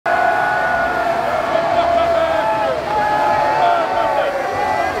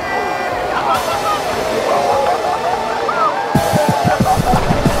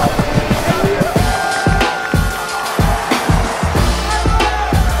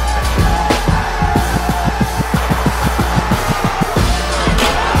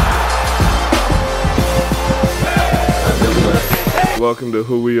Welcome to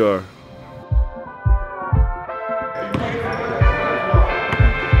Who We Are.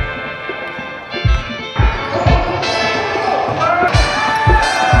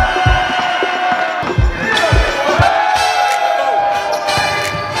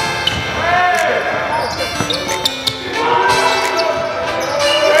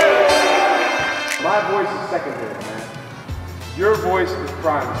 My voice is secondary, man. Your voice is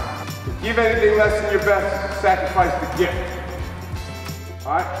primary. To give anything less than your best, sacrifice the gift.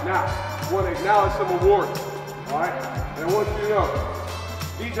 All right, now, I want to acknowledge some awards, all right? And I want you to know,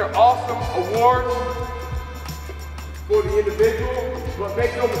 these are awesome awards for the individual, but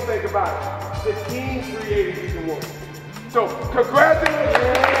make no mistake about it, the team created these awards. So, congratulations!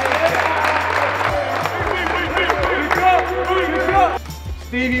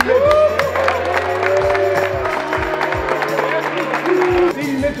 Stevie Mitchell.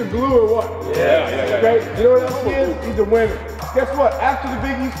 Stevie Mitchell glue or what? Yeah. Okay, you know what else he is? He's a winner. Guess what? After the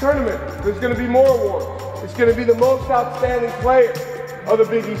Big East tournament, there's going to be more awards. It's going to be the most outstanding player of the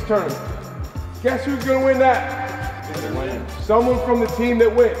Big East tournament. Guess who's going to win that? Someone from the team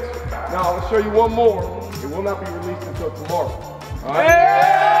that wins. Now, I'll show you one more. It will not be released until tomorrow. All right?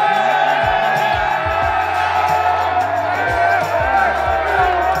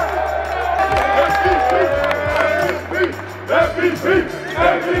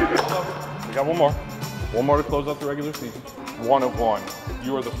 We got one more. One more to close out the regular season. 1 of 1.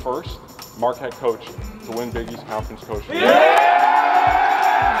 You are the first Marquette coach to win Big East Conference Coach of the Year.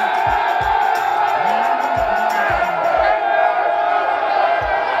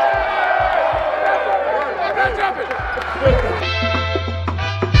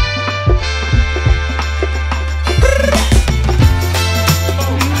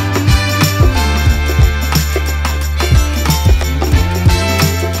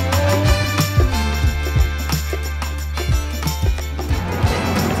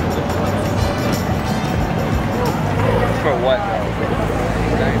 For what though?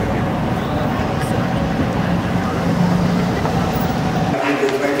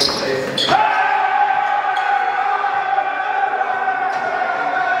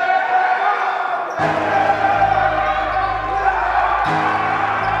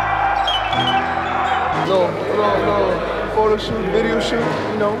 Little photo shoot, video shoot,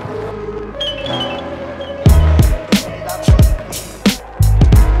 you know.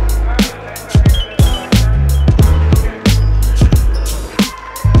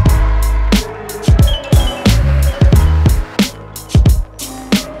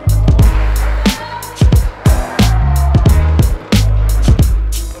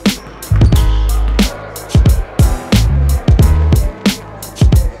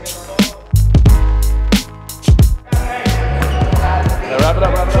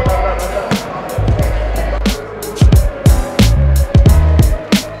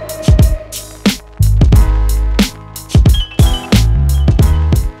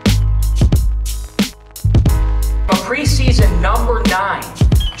 Preseason number 9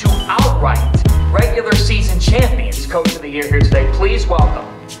 to outright regular season champions coach of the year here today. Please welcome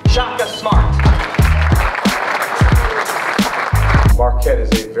Shaka Smart. Marquette is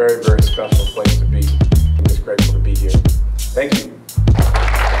a very, very special place to be. I'm just grateful to be here. Thank you.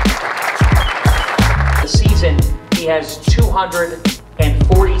 This season, he has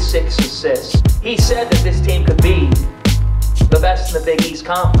 246 assists. He said that this team could be the best in the Big East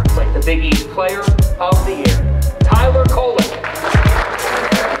Conference, like the Big East Player of the Year. Tyler Colin.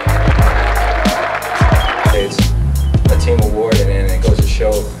 It's a team award, and it goes to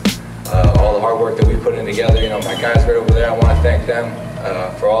show all the hard work that we put in together. You know, my guys right over there, I want to thank them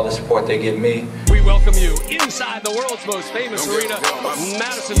for all the support they give me. We welcome you inside the world's most famous arena,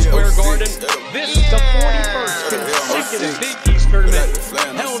 Madison Square Garden. This is the 41st consecutive Big East tournament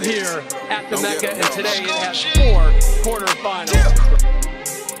held here at the Mecca, and today it has 4 quarterfinals.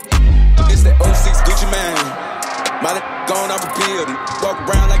 It's that 06 Gucci man. My gone off a pill, walk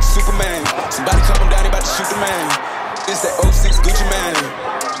around like Superman. Somebody come down, they about to shoot the man. It's that 06 Gucci man.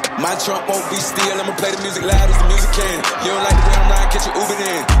 My trunk won't be still, I'ma play the music loud as the music can. You don't like the way I'm riding, catch your Uber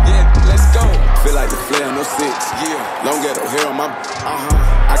in. Yeah, let's go. Feel like the flare, no 6. Yeah, long ghetto hair on my,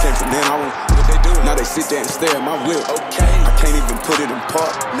 I came from then, I went, what they do? Now they sit there and stare at my whip. Okay, I can't even put it in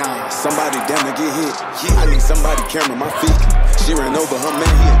park. Nah, somebody damn to get hit. Yeah. I need somebody camera my feet. She ran over her man,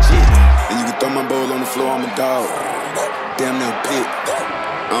 he a jit. And you can throw my bowl on the floor, I'm a dog. Damn near pit.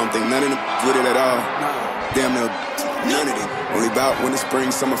 I don't think none of them with it at all. Damn near none of them. Only about when it's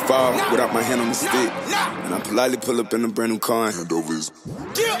spring, summer, fall, without my hand on the stick. And I politely pull up in a brand new car and hand over his.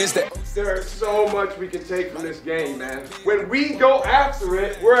 There is so much we can take from this game, man. When we go after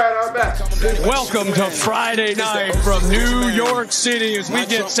it, we're at our best. Welcome to Friday night from New York City as we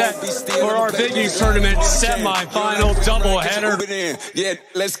get set for our Big East tournament semifinal doubleheader. Yeah,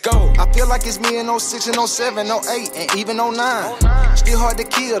 let's go. I feel like it's me in 06 and 07, 08, and even 09. Still hard to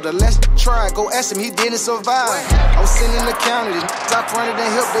kill, the last try. Go ask him, he didn't survive. I was sitting in the county, top fronted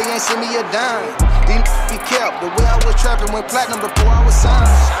and help, they ain't send me a dime. These be kept, the way I was trapping went platinum before I was signed.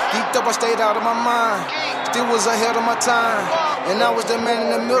 Geeked up, I stayed out of my mind. Still was ahead of my time. And I was the man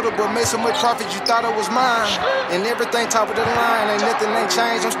in the middle, but made so much profit you thought it was mine. And everything top of the line, ain't nothing ain't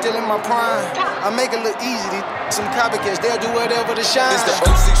changed, I'm still in my prime. I make it look easy, some copycats, they'll do whatever to shine. It's the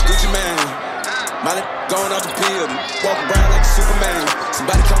 06 Gucci man. My going off the pill, walk around like Superman.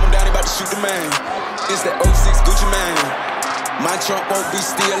 Somebody calm him down, they about to shoot the man. It's the 06 Gucci man. My trunk won't be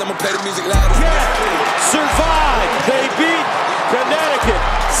still, I'ma play the music loud. Survived, they beat Connecticut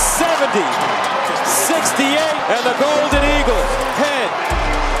 70-68, and the Golden Eagles head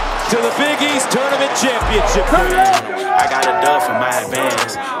to the Big East Tournament Championship game. I got a dub for my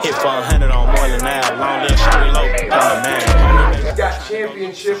advance. Hit for 100 on Moreland Ave. Long live Shirley Low. You've got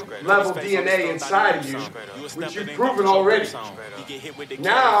championship level DNA inside of you, which you've proven already.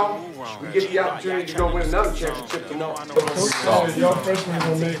 Now, we get the opportunity to go win another championship tomorrow. Y'all freshmen are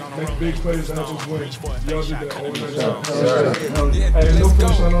going to make big plays to help us win. Y'all did that all night. Hey, no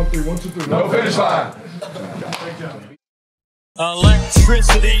finish line on 3. 1, 2, 3. No finish line.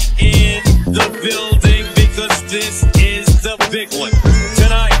 Electricity in the building because this is the big one.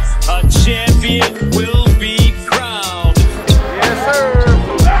 Tonight, a champion will be